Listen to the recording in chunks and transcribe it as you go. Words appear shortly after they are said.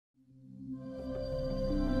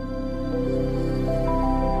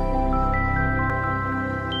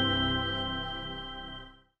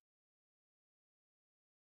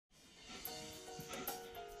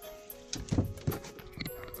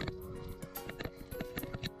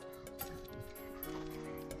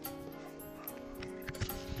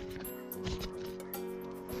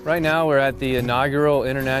Right now we're at the Inaugural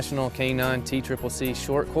International K-9 TCCC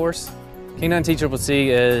short course. K-9 TCCC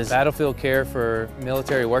is battlefield care for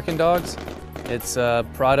military working dogs. It's a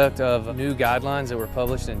product of new guidelines that were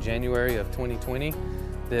published in January of 2020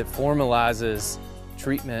 that formalizes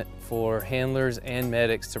treatment for handlers and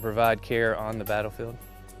medics to provide care on the battlefield.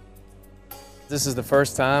 This is the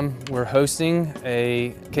first time we're hosting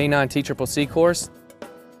a K-9 TCCC course.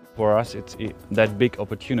 For us, it's that big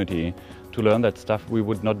opportunity to learn that stuff we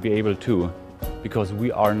would not be able to, because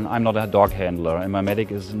I'm not a dog handler and my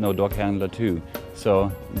medic is no dog handler too.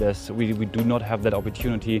 So we do not have that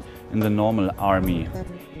opportunity in the normal army.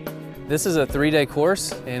 This is a 3-day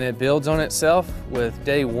course and it builds on itself, with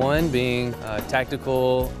day 1 being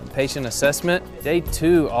tactical patient assessment. Day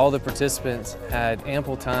 2, all the participants had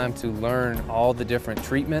ample time to learn all the different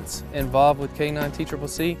treatments involved with K-9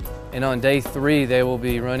 TCCC. And on day 3, they will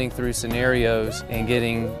be running through scenarios and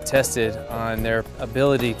getting tested on their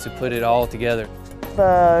ability to put it all together.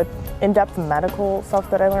 The in-depth medical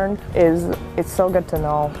stuff that I learned it's so good to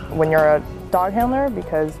know when you're a dog handler,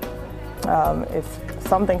 because if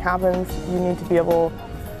something happens, you need to be able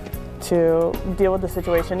to deal with the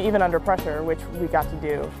situation even under pressure, which we got to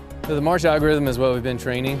do. So the March algorithm is what we've been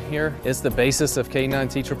training here. It's the basis of K-9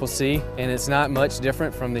 TCCC, and it's not much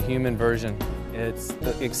different from the human version.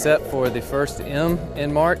 Except for the first M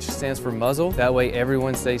in March stands for muzzle. That way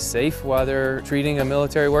everyone stays safe while they're treating a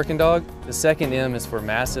military working dog. The second M is for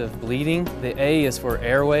massive bleeding. The A is for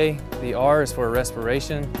airway. The R is for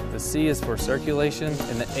respiration. The C is for circulation.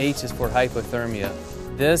 And the H is for hypothermia.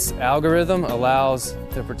 This algorithm allows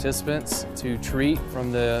the participants to treat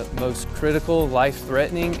from the most critical,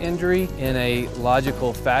 life-threatening injury in a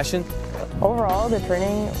logical fashion. Overall, the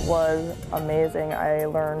training was amazing. I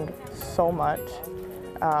learned so much.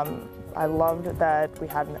 I loved that we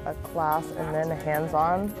had a class and then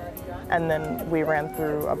hands-on, and then we ran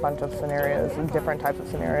through a bunch of scenarios, different types of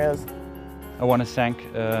scenarios. I want to thank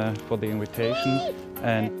for the invitation,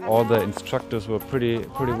 and all the instructors were pretty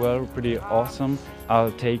awesome.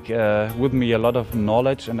 I'll take with me a lot of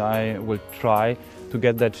knowledge, and I will try to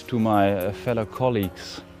get that to my fellow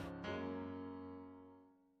colleagues.